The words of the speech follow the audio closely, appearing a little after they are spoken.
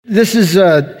This is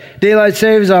Daylight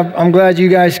Saves. I'm glad you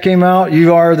guys came out. You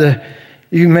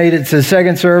made it to the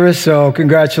second service, so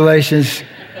congratulations.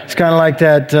 It's kind of like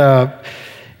that.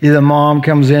 The mom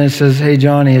comes in and says, "Hey,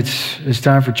 Johnny, it's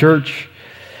time for church."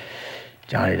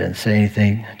 Johnny doesn't say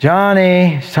anything.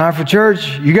 "Johnny, it's time for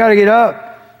church. You got to get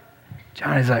up."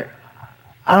 Johnny's like,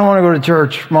 "I don't want to go to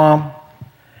church, Mom."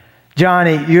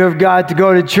 "Johnny, you have got to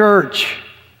go to church."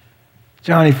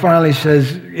 Johnny finally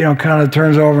says, kind of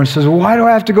turns over and says, "Well, why do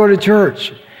I have to go to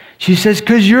church?" She says,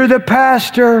 "'Cause you're the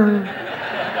pastor."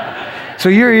 So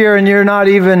you're here and you're not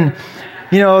even,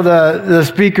 the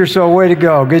speaker, so way to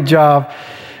go. Good job.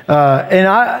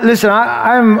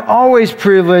 I'm always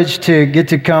privileged to get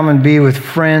to come and be with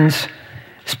friends,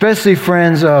 especially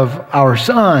friends of our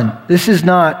son. This is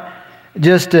not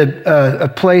just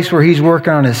a place where he's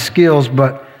working on his skills,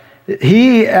 but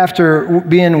he, after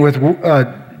being with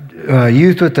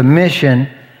Youth with a Mission,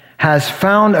 has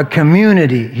found a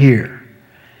community here.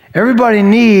 Everybody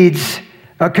needs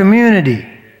a community.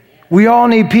 We all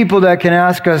need people that can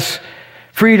ask us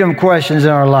freedom questions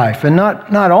in our life. And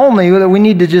not only that we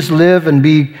need to just live and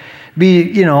be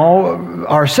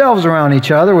ourselves around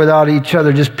each other without each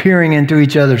other just peering into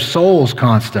each other's souls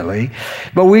constantly,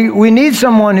 but we need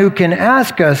someone who can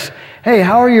ask us, "Hey,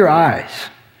 how are your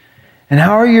eyes? And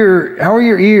how are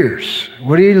your ears?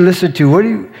 What do you listen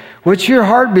to? What's your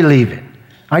heart believing?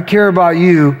 I care about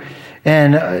you."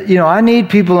 And, I need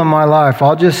people in my life,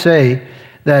 I'll just say,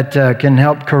 that can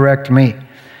help correct me.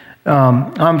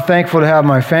 I'm thankful to have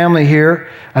my family here.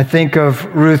 I think of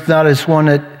Ruth not as one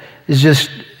that has just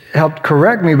helped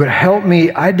correct me, but helped me.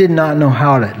 I did not know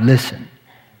how to listen.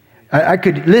 I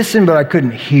could listen, but I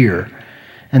couldn't hear.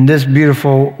 And this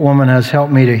beautiful woman has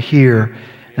helped me to hear.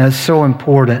 And that's so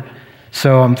important.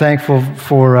 So I'm thankful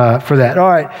for that. All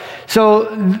right. So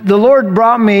the Lord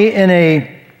brought me in a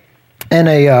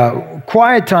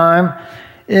quiet time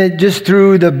just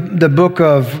through the book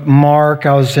of Mark.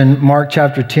 I was in Mark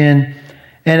chapter 10,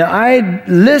 and I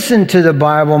listen to the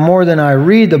Bible more than I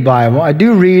read the Bible. I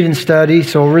do read and study,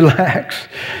 so relax.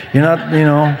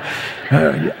 I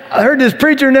heard this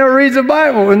preacher never reads the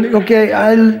Bible, and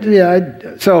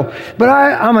but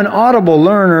I'm an audible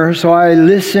learner, so I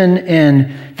listen, and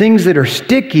things that are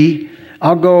sticky,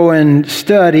 I'll go and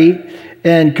study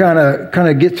and kind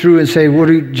of get through and say,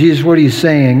 Jesus, what are you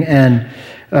saying? And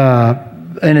I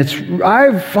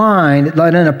find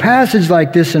that in a passage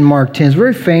like this in Mark 10, it's a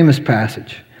very famous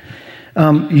passage.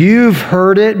 You've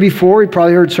heard it before. You've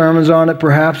probably heard sermons on it,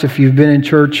 perhaps, if you've been in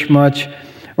church much,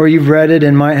 or you've read it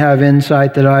and might have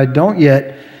insight that I don't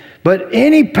yet. But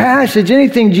any passage,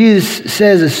 anything Jesus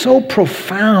says is so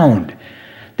profound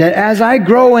that as I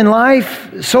grow in life,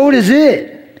 so does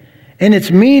it. And its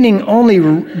meaning only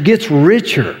gets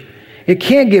richer. It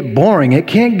can't get boring. It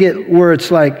can't get where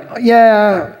it's like,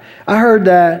 yeah, I heard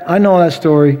that. I know that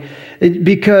story.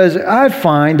 Because I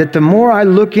find that the more I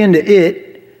look into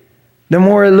it, the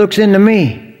more it looks into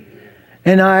me.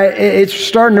 And it's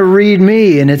starting to read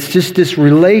me, and it's just this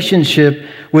relationship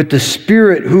with the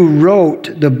Spirit who wrote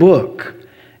the book.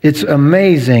 It's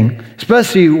amazing,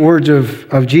 especially words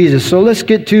of Jesus. So let's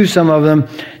get to some of them.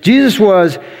 Jesus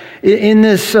was in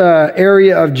this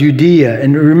area of Judea,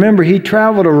 and remember, he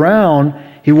traveled around.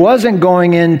 He wasn't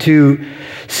going into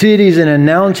cities and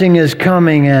announcing his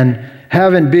coming and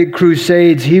having big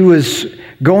crusades. He was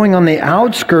going on the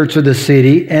outskirts of the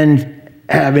city and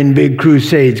having big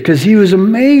crusades because he was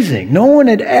amazing. No one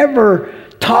had ever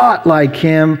taught like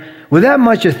him with that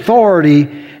much authority,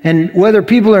 and whether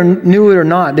people knew it or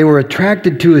not, they were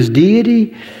attracted to his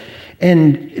deity.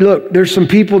 And look, there's some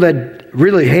people that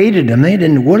really hated him. They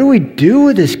didn't, what do we do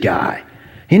with this guy?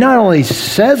 He not only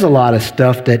says a lot of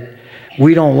stuff that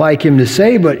we don't like him to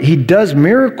say, but he does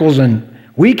miracles and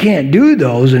we can't do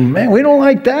those. And man, we don't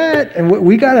like that. And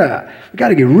we gotta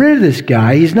get rid of this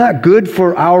guy. He's not good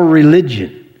for our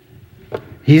religion.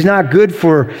 He's not good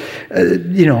for,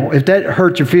 if that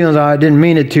hurts your feelings, I didn't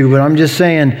mean it to, but I'm just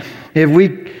saying, if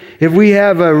we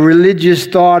have a religious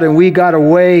thought and we got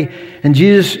away, and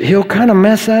Jesus, he'll kind of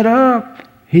mess that up.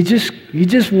 He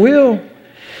just will.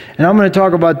 And I'm going to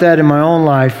talk about that in my own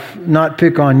life, not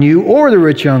pick on you or the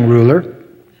rich young ruler.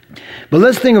 But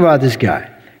let's think about this guy.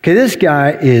 Okay, this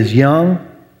guy is young.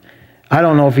 I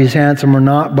don't know if he's handsome or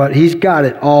not, but he's got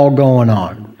it all going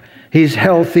on. He's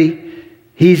healthy.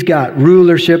 He's got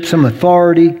rulership, some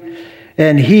authority,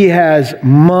 and he has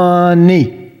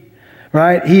money,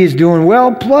 right? He is doing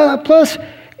well. Plus,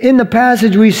 in the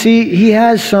passage we see he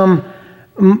has some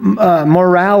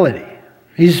morality.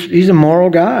 He's a moral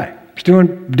guy. He's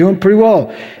doing pretty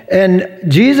well. And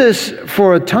Jesus,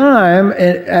 for a time,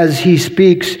 as he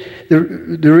speaks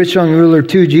the rich young ruler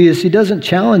to Jesus, he doesn't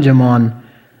challenge him on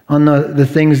the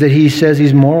things that he says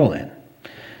he's moral in.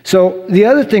 So the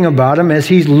other thing about him is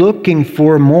he's looking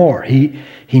for more. He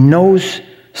knows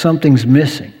something's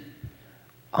missing.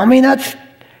 I mean, that's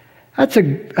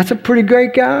a pretty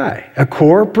great guy. A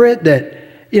corporate that,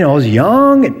 is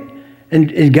young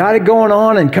and got it going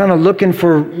on and kind of looking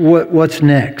for what's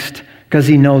next because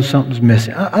he knows something's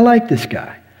missing. I like this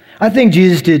guy. I think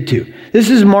Jesus did too. This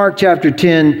is Mark chapter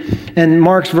 10, and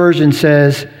Mark's version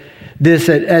says this,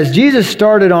 that as Jesus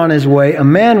started on his way, a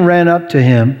man ran up to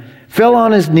him, fell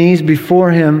on his knees before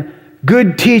him.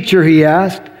 "Good teacher," he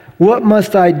asked, "what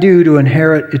must I do to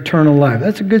inherit eternal life?"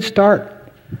 That's a good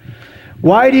start.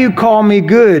 "Why do you call me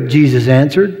good?" Jesus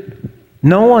answered.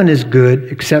 "No one is good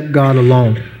except God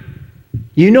alone.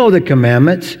 You know the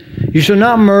commandments. You shall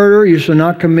not murder. You shall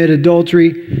not commit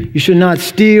adultery. You shall not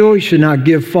steal. You shall not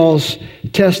give false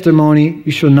testimony.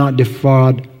 You shall not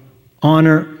defraud.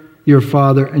 Honor your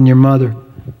father and your mother."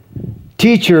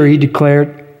 "Teacher," he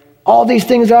declared, "all these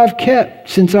things I've kept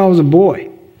since I was a boy."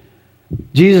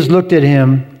 Jesus looked at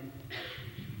him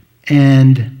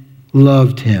and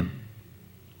loved him.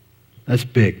 That's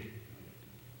big.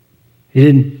 He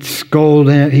didn't scold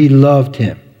him. He loved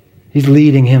him. He's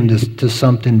leading him to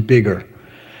something bigger.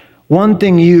 "One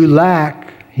thing you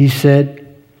lack," he said.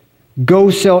 "Go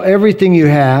sell everything you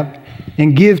have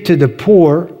and give to the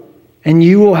poor, and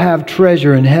you will have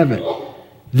treasure in heaven.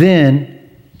 Then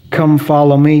come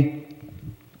follow me."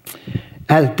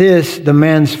 At this, the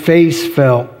man's face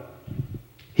fell.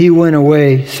 He went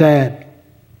away sad.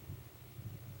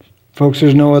 Folks,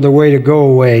 there's no other way to go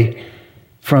away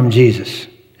from Jesus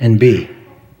and be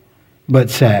but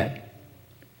sad.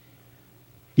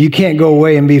 You can't go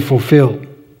away and be fulfilled.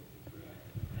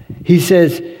 He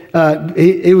says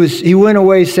he went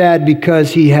away sad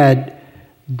because he had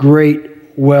great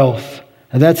wealth.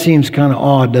 Now that seems kind of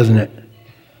odd, doesn't it?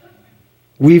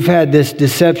 We've had this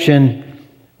deception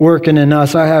working in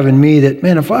us, I have in me, that,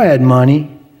 man, if I had money,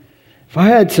 if I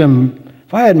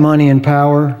had money and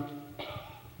power,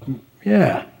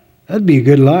 yeah, that'd be a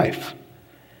good life.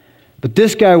 But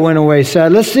this guy went away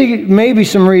sad. Let's see maybe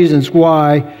some reasons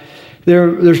why.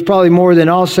 There's probably more than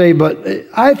I'll say, but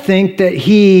I think that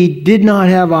he did not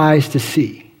have eyes to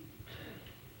see.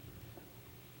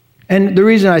 And the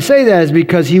reason I say that is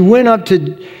because he went up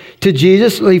to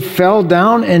Jesus, he fell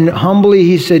down, and humbly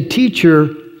he said,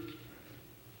 "Teacher."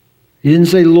 He didn't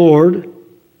say Lord,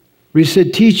 but he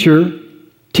said, "Teacher,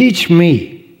 teach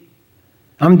me.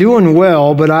 I'm doing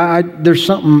well, but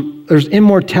there's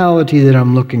immortality that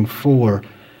I'm looking for.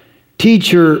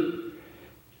 Teacher,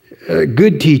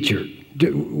 good teacher,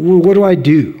 what do I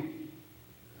do?"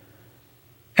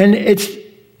 And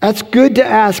that's good to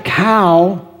ask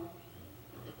how,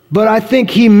 but I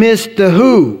think he missed the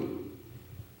who.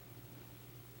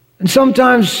 And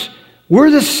sometimes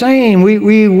we're the same.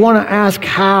 We want to ask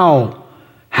how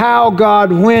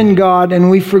God, when God, and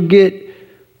we forget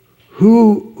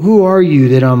who are you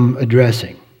that I'm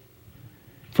addressing.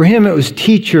 For him it was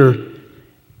teacher.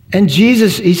 And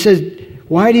Jesus, he says,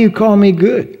 "Why do you call me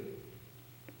good?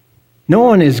 No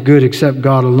one is good except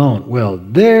God alone." Well,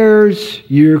 there's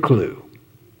your clue.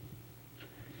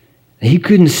 He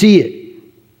couldn't see it.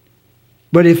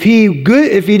 But if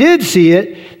he did see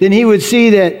it, then he would see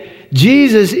that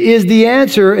Jesus is the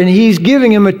answer, and he's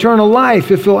giving him eternal life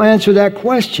if he'll answer that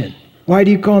question. Why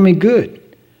do you call me good?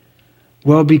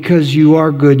 Well, because you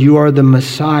are good. You are the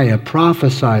Messiah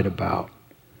prophesied about.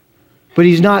 But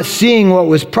he's not seeing what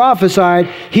was prophesied.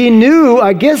 He knew,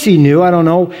 I guess he knew, I don't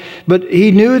know, but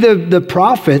he knew the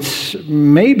prophets,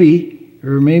 maybe,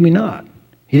 or maybe not.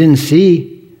 He didn't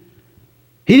see.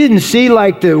 He didn't see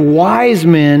like the wise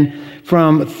men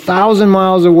from 1,000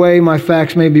 miles away, my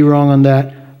facts may be wrong on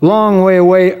that, long way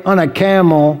away on a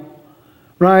camel,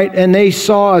 right? And they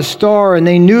saw a star and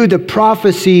they knew the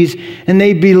prophecies and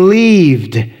they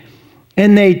believed.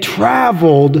 And they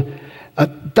traveled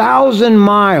 1,000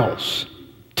 miles.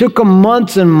 Took them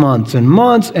months and months and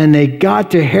months, and they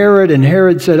got to Herod, and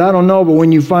Herod said, "I don't know, but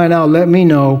when you find out, let me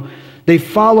know." They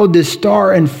followed this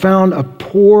star and found a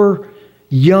poor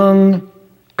young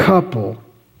couple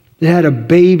that had a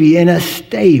baby in a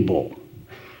stable.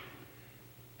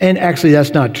 And actually,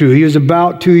 that's not true. He was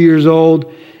about 2 years old.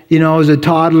 As a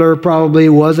toddler, probably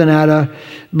wasn't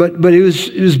but it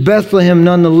was Bethlehem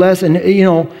nonetheless. And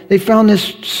they found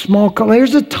this small couple.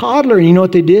 Here's a toddler, and you know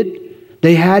what they did?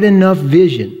 They had enough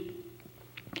vision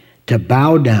to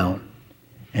bow down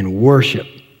and worship.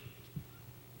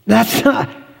 That's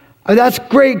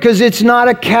great, because it's not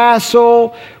a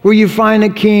castle where you find a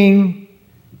king.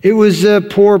 It was a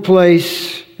poor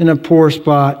place in a poor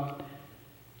spot.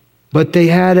 But they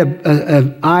had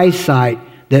an eyesight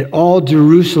that all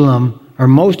Jerusalem, or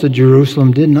most of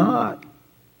Jerusalem, did not.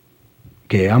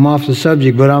 Okay, I'm off the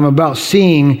subject, but I'm about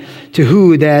seeing to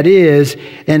who that is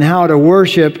and how to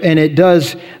worship, and it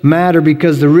does matter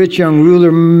because the rich young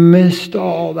ruler missed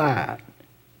all that.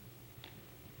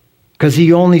 Because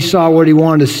he only saw what he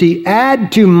wanted to see.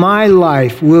 Add to my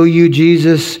life, will you,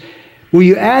 Jesus? Will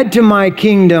you add to my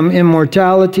kingdom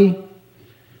immortality?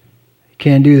 You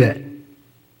can't do that.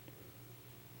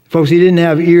 Folks, he didn't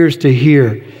have ears to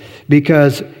hear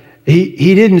because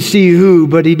he didn't see who,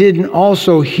 but he didn't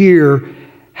also hear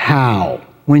how.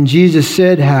 When Jesus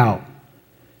said how,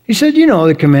 he said, you know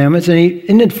the commandments, and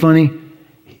isn't it funny?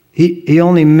 He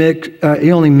only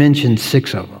mentioned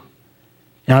 6 of them.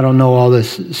 Now, I don't know all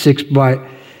this 6 by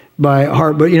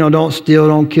heart, but don't steal,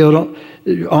 don't kill, don't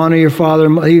honor your father.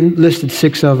 He listed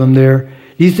 6 of them there.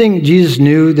 Do you think Jesus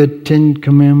knew the 10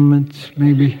 commandments?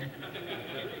 Maybe.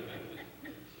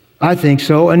 I think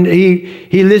so. And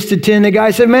he listed 10. The guy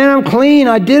said, man, I'm clean.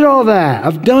 I did all that.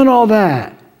 I've done all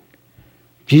that.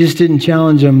 Jesus didn't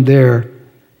challenge him there.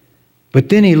 But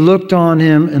then he looked on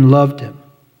him and loved him.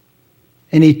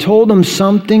 And he told him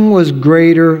something was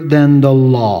greater than the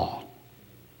law.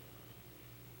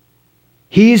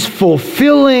 He's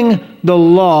fulfilling the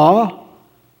law,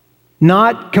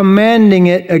 not commanding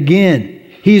it again.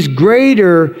 He's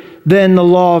greater than the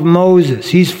law of Moses.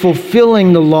 He's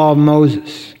fulfilling the law of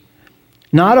Moses.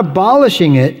 Not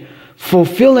abolishing it,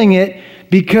 fulfilling it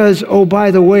because, oh,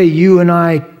 by the way, you and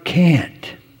I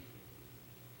can't.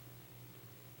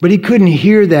 But he couldn't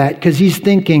hear that because he's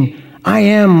thinking, I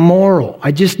am moral.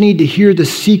 I just need to hear the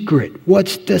secret.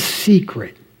 What's the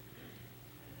secret?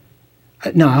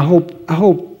 Now, I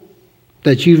hope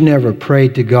that you've never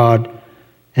prayed to God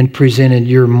and presented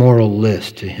your moral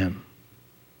list to him.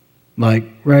 Like,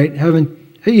 right?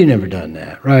 You never done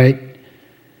that, right?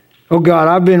 Oh God,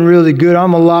 I've been really good.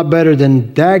 I'm a lot better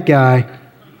than that guy.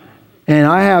 And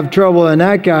I have trouble and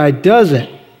that guy doesn't.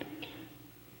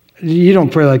 You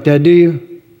don't pray like that, do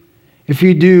you? If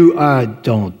you do,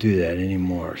 don't do that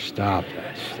anymore. Stop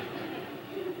that.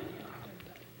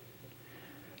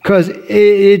 Because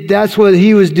that's what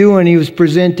he was doing. He was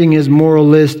presenting his moral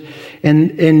list.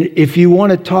 And if you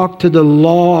want to talk to the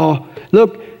law,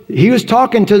 look, he was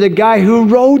talking to the guy who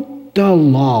wrote the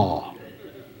law.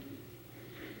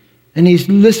 And he's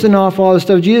listing off all this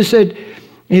stuff. Jesus said,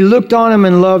 he looked on him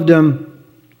and loved him.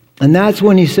 And that's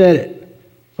when he said it.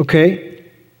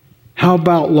 Okay, how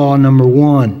about law number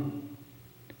 1?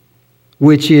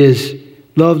 Which is,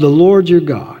 love the Lord your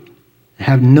God.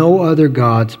 Have no other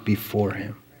gods before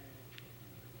him.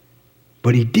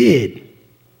 But he did.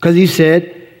 Because he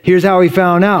said, here's how he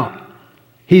found out.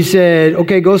 He said,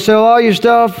 okay, go sell all your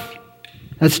stuff.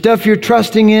 That stuff you're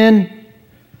trusting in.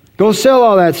 Go sell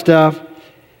all that stuff.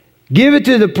 Give it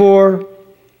to the poor.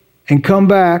 And come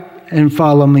back and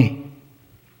follow me.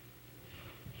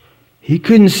 He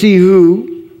couldn't see who.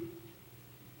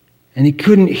 And he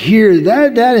couldn't hear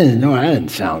that. That didn't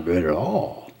sound good at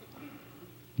all.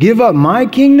 Give up my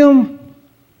kingdom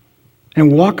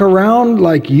and walk around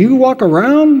like you walk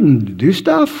around and do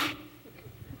stuff?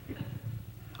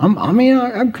 I'm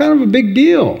kind of a big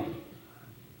deal.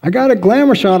 I got a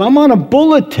glamour shot. I'm on a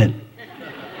bulletin.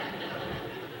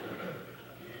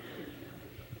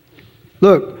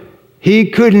 Look, he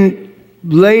couldn't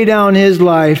lay down his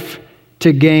life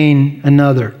to gain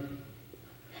another.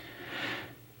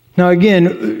 Now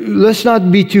again, let's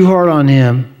not be too hard on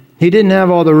him. He didn't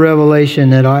have all the revelation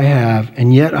that I have,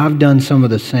 and yet I've done some of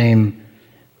the same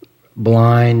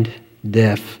blind,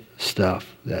 deaf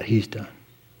stuff that he's done.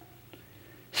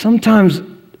 Sometimes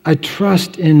I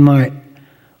trust in my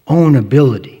own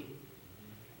ability.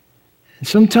 And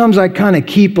sometimes I kind of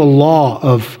keep a law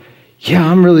of,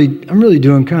 I'm really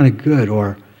doing kind of good,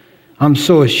 or I'm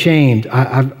so ashamed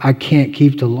I can't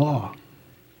keep the law.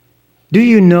 Do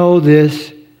you know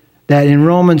this? That in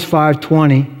Romans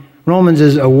 5:20, Romans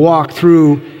is a walk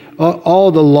through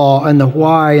all the law and the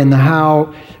why and the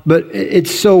how. But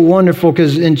it's so wonderful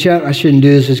because in chat, I shouldn't do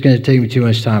this. It's going to take me too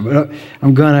much time. But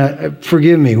I'm going to,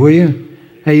 forgive me, will you?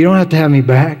 Hey, you don't have to have me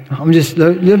back. Let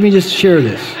me just share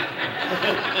this.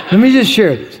 Let me just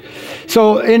share this.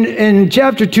 So in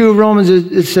chapter 2 of Romans,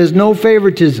 it says no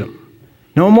favoritism.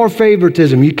 No more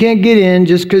favoritism. You can't get in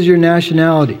just because your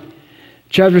nationality.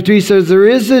 Chapter 3 says there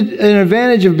is an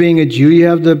advantage of being a Jew. You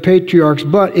have the patriarchs,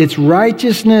 but it's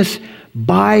righteousness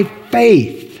by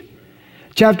faith.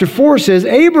 Chapter 4 says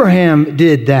Abraham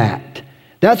did that.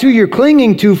 That's who you're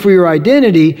clinging to for your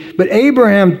identity, but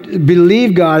Abraham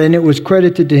believed God and it was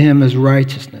credited to him as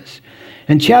righteousness.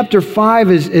 And chapter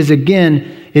 5 is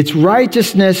again, It's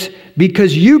righteousness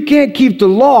because you can't keep the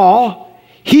law.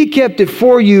 He kept it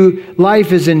for you.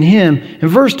 Life is in him. And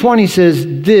verse 20 says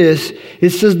this. It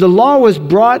says, the law was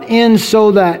brought in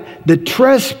so that the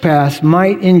trespass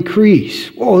might increase.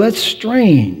 Whoa, that's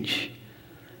strange.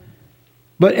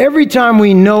 But every time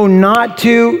we know not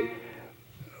to,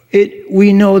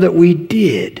 we know that we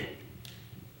did.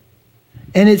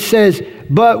 And it says,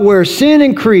 but where sin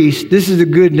increased, this is the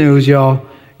good news, y'all,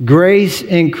 grace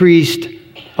increased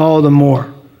all the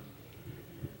more.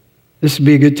 This would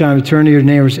be a good time to turn to your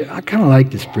neighbor and say, I kind of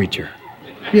like this preacher.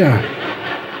 Yeah.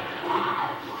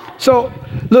 So,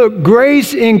 look,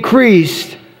 grace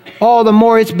increased all the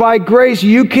more. It's by grace.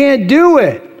 You can't do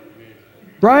it.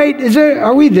 Right?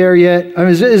 Are we there yet? I mean,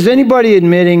 is anybody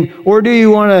admitting, or do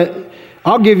you want to,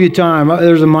 I'll give you time.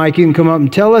 There's a mic. You can come up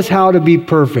and tell us how to be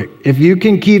perfect. If you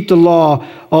can keep the law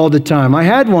all the time. I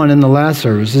had one in the last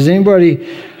service. Does anybody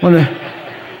want to?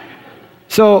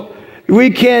 So,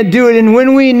 we can't do it. And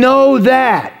when we know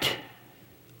that,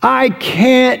 I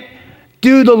can't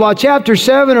do the law. Chapter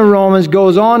 7 of Romans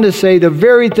goes on to say the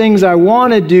very things I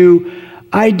want to do,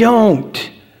 I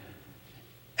don't.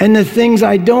 And the things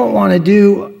I don't want to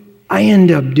do, I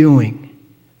end up doing.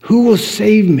 Who will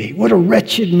save me? What a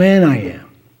wretched man I am.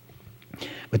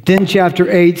 But then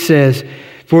chapter 8 says,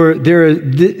 for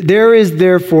there is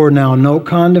therefore now no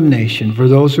condemnation for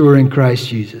those who are in Christ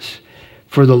Jesus.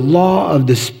 For the law of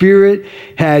the Spirit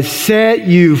has set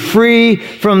you free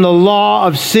from the law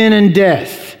of sin and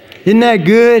death. Isn't that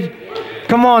good?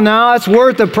 Come on now, that's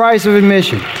worth the price of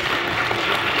admission.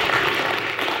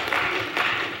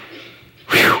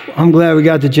 Whew, I'm glad we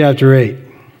got to chapter 8.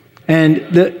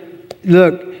 And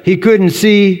look, he couldn't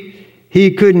see,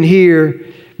 he couldn't hear,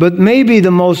 but maybe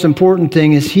the most important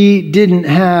thing is he didn't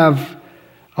have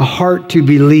a heart to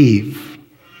believe.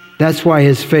 That's why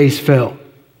his face fell.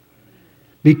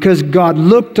 Because God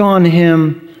looked on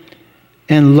him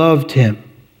and loved him.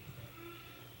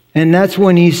 And that's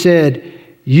when he said,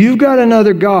 you've got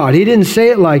another God. He didn't say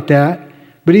it like that,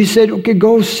 but he said, okay,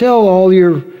 go sell all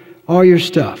your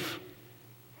stuff.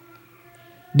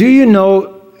 Do you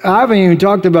know, I haven't even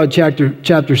talked about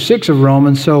chapter 6 of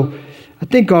Romans, so I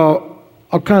think I'll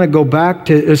kind of go back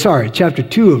to, chapter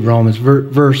 2 of Romans,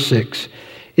 verse 6.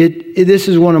 This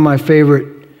is one of my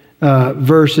favorite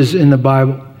verses in the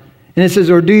Bible. And it says,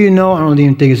 or do you know, I don't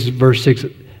even think it's verse 6, I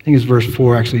think it's verse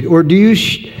 4 actually. Or do you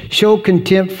show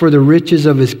contempt for the riches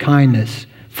of his kindness,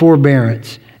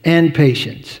 forbearance, and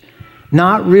patience,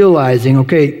 not realizing,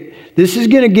 okay, this is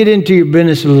going to get into your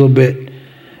business a little bit,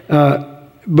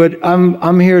 but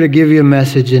I'm here to give you a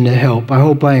message and to help. I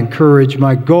hope I encourage.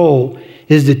 My goal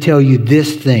is to tell you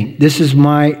this thing. This is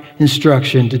my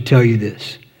instruction to tell you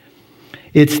this.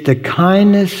 It's the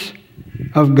kindness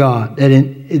of God that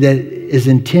is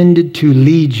intended to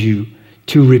lead you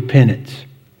to repentance.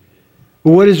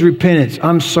 Well, what is repentance?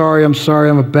 I'm sorry,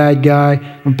 I'm a bad guy,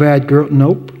 I'm a bad girl.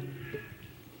 Nope.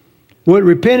 What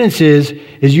repentance is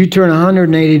you turn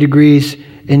 180 degrees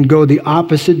and go the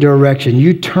opposite direction.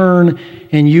 You turn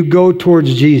and you go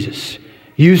towards Jesus.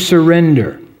 You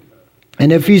surrender.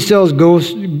 And if he tells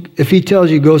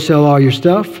you go sell all your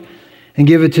stuff and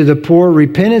give it to the poor,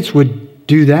 repentance would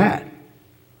do that.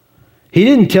 He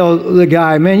didn't tell the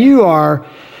guy, man, you are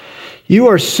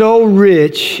so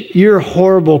rich, you're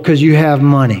horrible because you have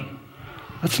money.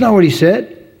 That's not what he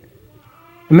said.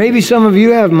 Maybe some of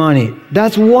you have money.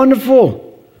 That's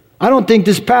wonderful. I don't think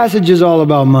this passage is all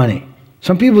about money.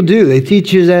 Some people do. They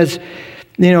teach you as,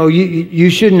 you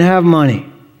shouldn't have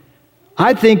money.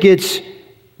 I think it's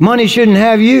money shouldn't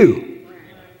have you.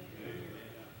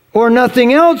 Or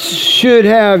nothing else should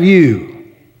have you.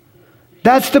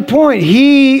 That's the point.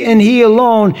 He and he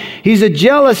alone. He's a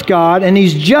jealous God, and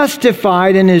he's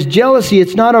justified in his jealousy.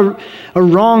 It's not a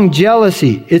wrong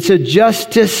jealousy. It's a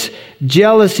justice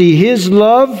jealousy. His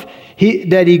love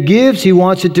that he gives, he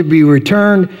wants it to be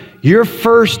returned. You're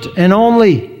first and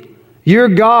only. You're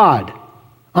God.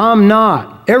 I'm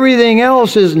not. Everything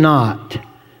else is not.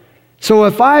 So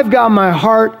if I've got my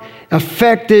heart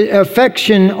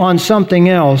affection on something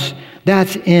else,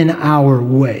 that's in our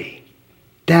way.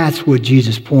 That's what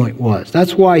Jesus' point was.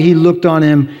 That's why he looked on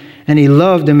him and he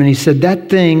loved him and he said, that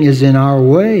thing is in our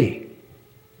way.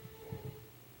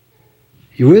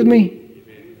 You with me?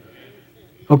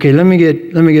 Okay, let me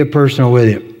get personal with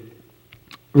you.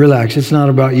 Relax, it's not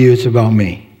about you, it's about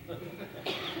me.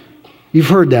 You've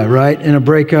heard that, right? In a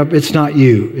breakup, it's not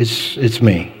you, it's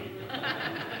me.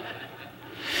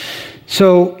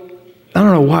 So, I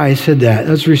don't know why I said that.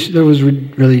 That was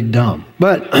really dumb.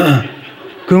 But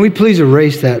can we please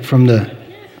erase that from the...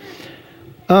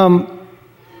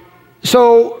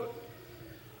 So,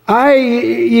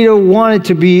 I wanted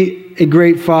to be a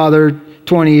great father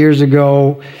 20 years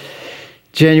ago,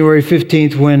 January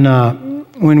 15th,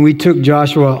 when we took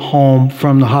Joshua home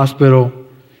from the hospital.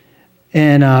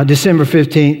 And December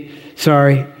 15th,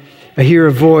 sorry, I hear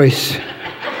a voice.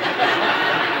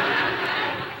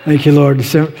 Thank you, Lord.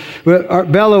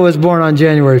 Bella was born on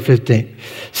January 15th.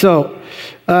 So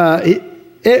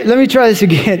let me try this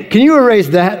again. Can you erase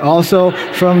that also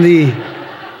from the...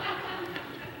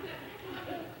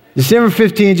 December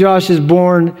 15th, Josh is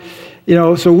born.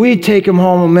 So we take him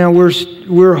home, and man,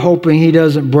 we're hoping he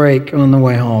doesn't break on the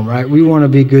way home, right? We want to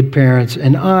be good parents,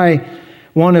 and I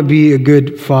want to be a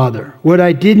good father. What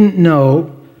I didn't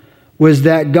know was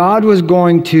that God was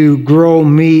going to grow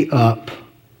me up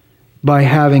by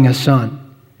having a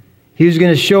son. He was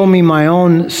going to show me my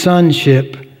own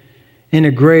sonship in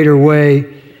a greater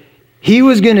way. He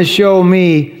was going to show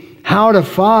me how to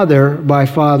father by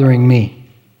fathering me.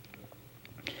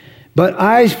 But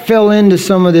I fell into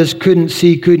some of this couldn't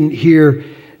see, couldn't hear,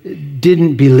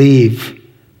 didn't believe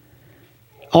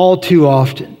all too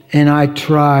often. And I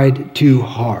tried too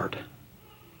hard.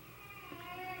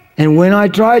 And when I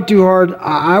tried too hard,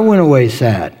 I went away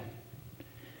sad.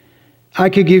 I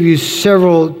could give you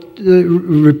several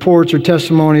reports or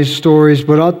testimonies, stories,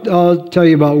 but I'll tell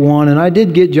you about one. And I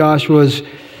did get Joshua's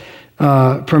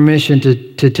permission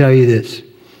to tell you this.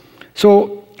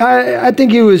 So I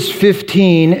think he was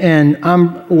 15, and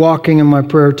I'm walking in my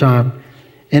prayer time,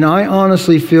 and I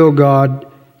honestly feel God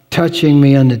touching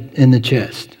me in the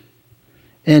chest,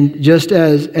 and just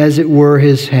as it were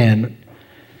His hand.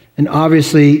 And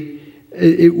obviously,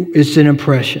 it's an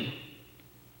impression.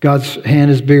 God's hand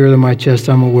is bigger than my chest.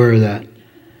 I'm aware of that.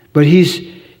 But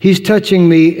He's touching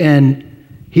me, and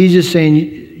He's just saying,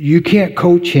 you can't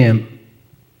coach him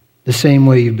the same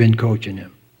way you've been coaching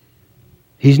him.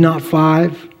 He's not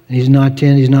 5. He's not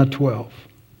 10, he's not 12.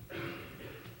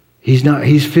 He's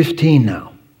 15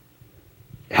 now.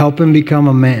 Help him become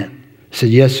a man. I said,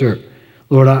 yes, sir.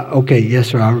 Lord, yes,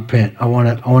 sir, I repent. I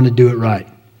want to do it right.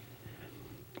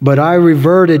 But I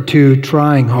reverted to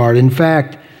trying hard. In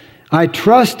fact, I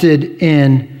trusted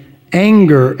in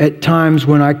anger at times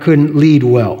when I couldn't lead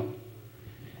well.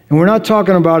 And we're not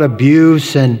talking about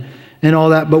abuse and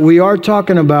all that, but we are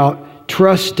talking about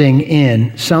trusting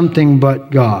in something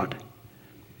but God.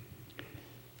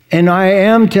 And I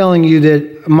am telling you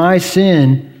that my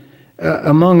sin,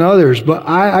 among others, but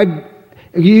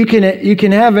you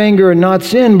can have anger and not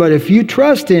sin, but if you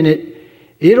trust in it,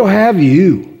 it'll have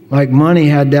you, like money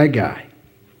had that guy.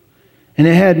 And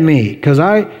it had me, because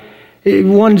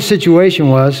one situation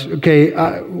was,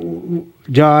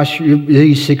 Josh,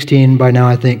 he's 16 by now,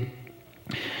 I think.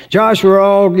 Josh, we're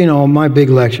all, my big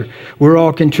lecture, we're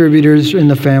all contributors in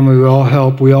the family, we all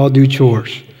help, we all do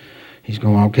chores. He's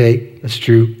going, okay, that's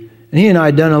true. And he and I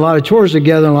had done a lot of chores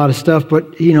together and a lot of stuff,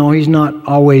 but, he's not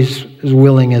always as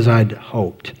willing as I'd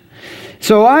hoped.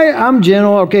 So I'm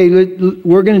gentle. Okay,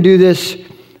 we're going to do this.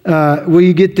 Will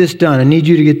you get this done? I need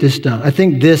you to get this done. I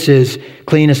think this is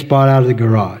clean a spot out of the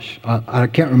garage. I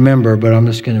can't remember, but I'm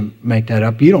just going to make that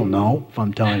up. You don't know if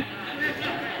I'm telling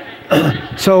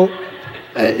you. So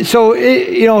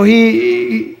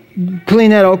he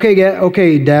cleaned that.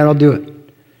 Okay, Dad, I'll do it.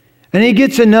 And he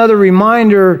gets another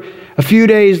reminder a few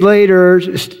days later,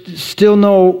 still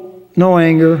no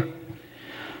anger.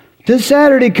 Then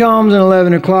Saturday comes and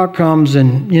 11 o'clock comes,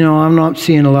 and, I'm not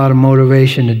seeing a lot of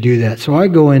motivation to do that. So I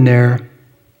go in there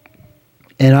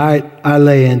and I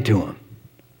lay into him.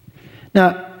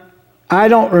 Now, I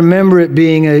don't remember it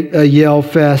being a yell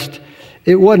fest.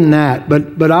 It wasn't that,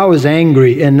 but I was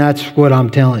angry, and that's what I'm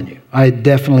telling you. I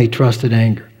definitely trusted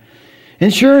anger.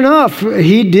 And sure enough,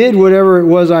 he did whatever it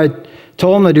was I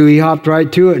told him to do. He hopped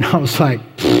right to it, and I was like,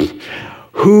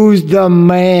 who's the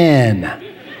man?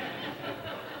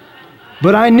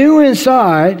 But I knew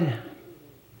inside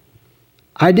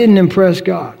I didn't impress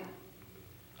God.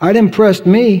 I'd impressed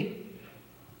me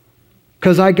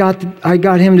because I got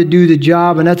him to do the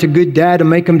job, and that's a good dad to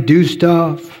make him do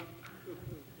stuff.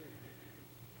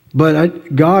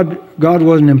 But God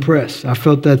wasn't impressed. I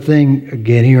felt that thing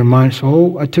again here in mine.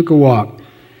 So I took a walk,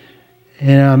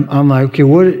 and I'm like, okay,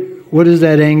 what is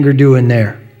that anger doing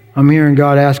there? I'm hearing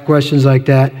God ask questions like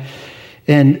that,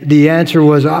 and the answer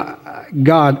was,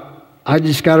 God, I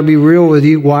just got to be real with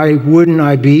you. Why wouldn't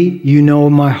I be? You know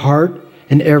my heart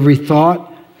and every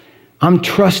thought. I'm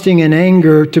trusting in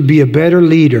anger to be a better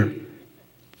leader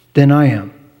than I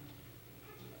am.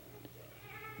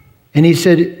 And he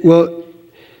said, well,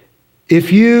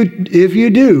 if you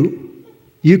do,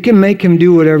 you can make him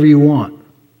do whatever you want.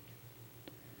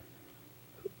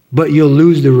 But you'll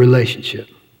lose the relationship.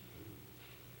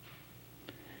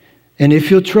 And if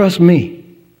you'll trust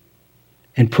me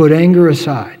and put anger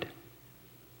aside,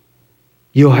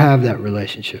 you'll have that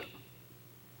relationship.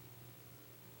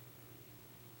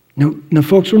 Now,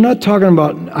 folks, we're not talking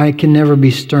about I can never be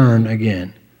stern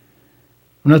again.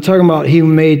 We're not talking about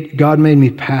God made me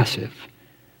passive.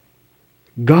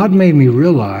 God made me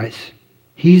realize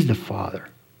He's the Father.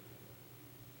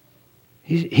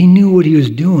 He knew what He was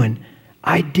doing.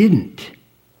 I didn't.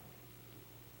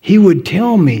 He would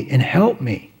tell me and help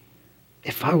me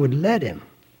if I would let Him.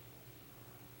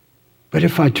 But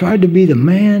if I tried to be the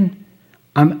man,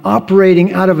 I'm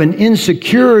operating out of an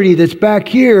insecurity that's back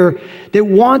here that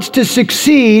wants to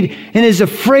succeed and is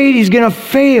afraid he's going to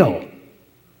fail.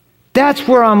 That's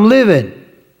where I'm living.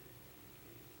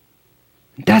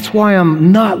 That's why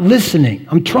I'm not listening.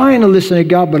 I'm trying to listen to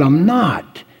God, but I'm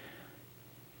not.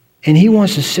 And He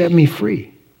wants to set me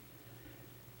free.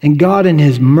 And God in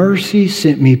His mercy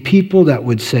sent me people that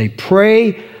would say,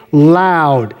 pray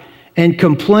loud and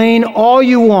complain all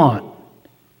you want.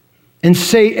 And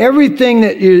say everything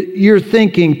that you're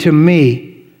thinking to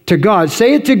me, to God.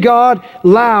 Say it to God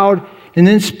loud and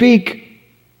then speak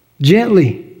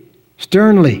gently,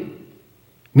 sternly.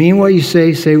 Mean what you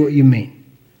say what you mean.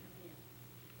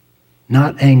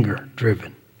 Not anger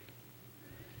driven.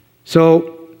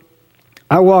 So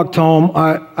I walked home.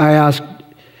 I asked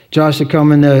Josh to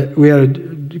come in. We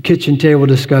had a kitchen table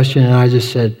discussion, and I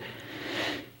just said,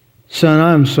 son,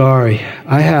 I'm sorry.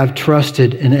 I have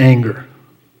trusted in anger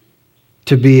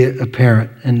to be a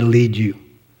parent and to lead you.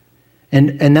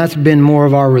 And that's been more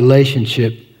of our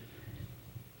relationship.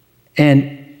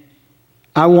 And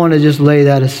I want to just lay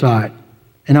that aside.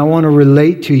 And I want to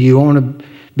relate to you. I want to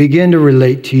begin to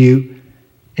relate to you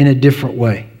in a different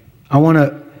way. I want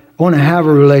to have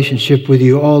a relationship with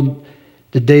you all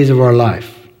the days of our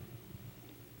life.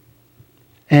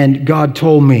 And God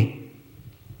told me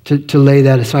to lay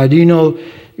that aside. Do you know,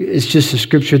 it's just a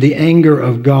scripture, the anger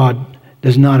of God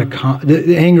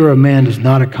the anger of man does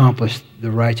not accomplish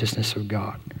the righteousness of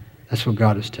God. That's what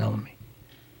God is telling me.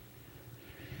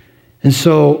 And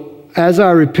so, as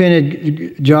I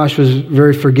repented, Josh was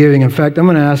very forgiving. In fact, I'm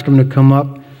going to ask him to come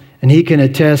up, and he can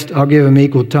attest. I'll give him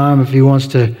equal time if he wants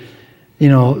to,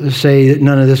 say that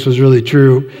none of this was really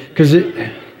true, because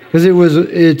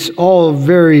it's all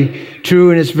very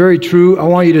true, and it's very true. I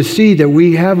want you to see that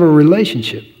we have a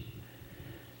relationship,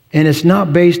 and it's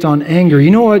not based on anger.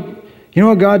 You know what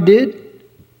God did?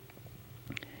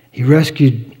 He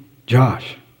rescued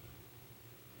Josh.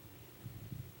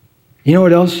 You know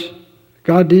what else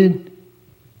God did?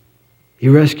 He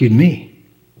rescued me.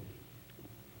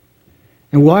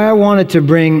 And why I wanted to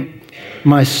bring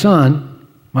my son,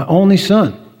 my only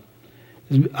son,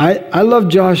 I love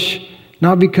Josh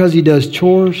not because he does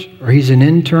chores or he's an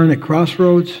intern at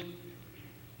Crossroads.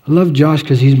 I love Josh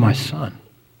because he's my son.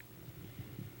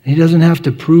 He doesn't have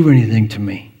to prove anything to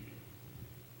me.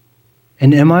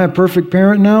 And am I a perfect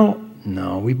parent now?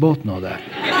 No, we both know that.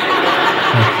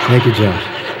 Thank you, Josh.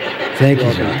 Thank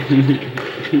you, Josh.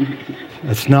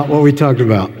 That's not what we talked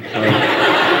about.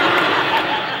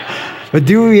 But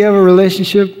do we have a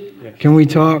relationship? Yes. Can we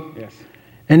talk? Yes.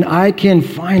 And I can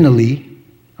finally,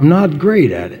 I'm not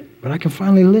great at it, but I can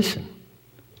finally listen.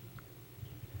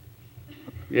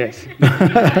 Yes.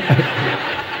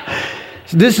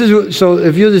 So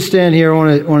if you'll just stand here,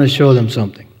 I want to show them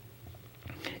something.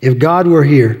 If God were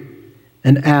here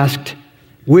and asked,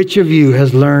 which of you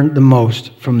has learned the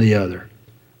most from the other,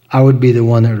 I would be the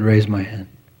one that would raise my hand.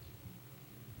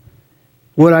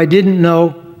 What I didn't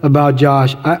know about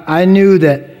Josh, I knew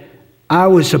that I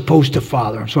was supposed to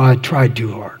father him, so I tried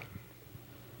too hard.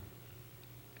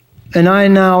 And I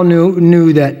now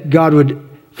knew that God would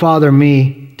father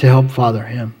me to help father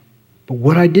him. But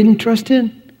what I didn't trust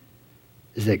in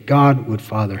is that God would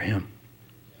father him.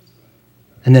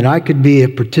 And that I could be a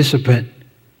participant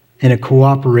and a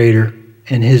cooperator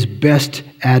and his best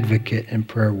advocate and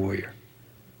prayer warrior.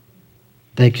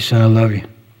 Thank you, son. I love you.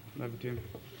 Love you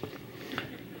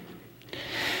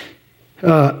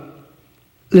too.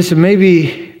 Listen,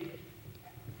 maybe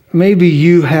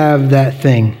you have that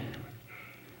thing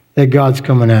that God's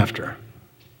coming after.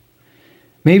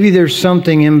 Maybe there's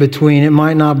something in between. It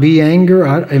might not be anger.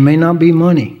 It may not be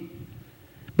money.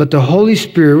 But the Holy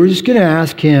Spirit, we're just going to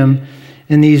ask Him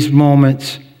in these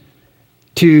moments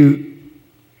to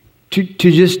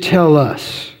just tell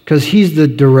us, because He's the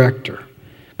director.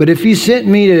 But if He sent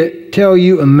me to tell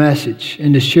you a message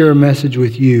and to share a message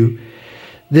with you,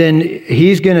 then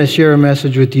He's going to share a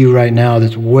message with you right now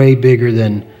that's way bigger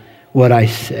than what I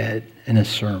said in a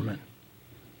sermon.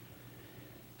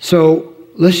 So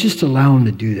let's just allow Him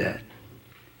to do that.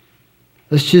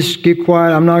 Let's just get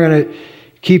quiet. I'm not going to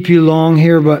keep you long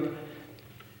here, but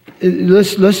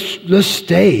let's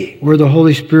stay where the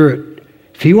Holy Spirit,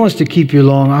 if He wants to keep you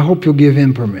long, I hope you'll give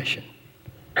Him permission.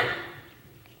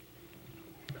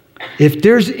 If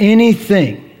there's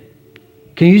anything,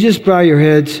 can you just bow your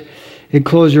heads and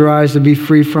close your eyes to be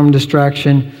free from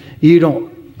distraction?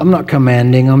 I'm not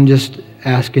commanding, I'm just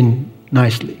asking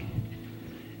nicely.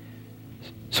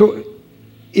 So,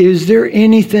 is there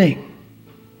anything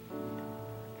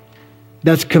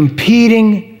that's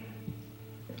competing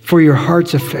for your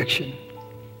heart's affection?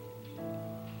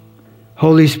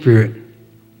 Holy Spirit,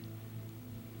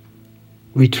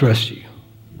 we trust you.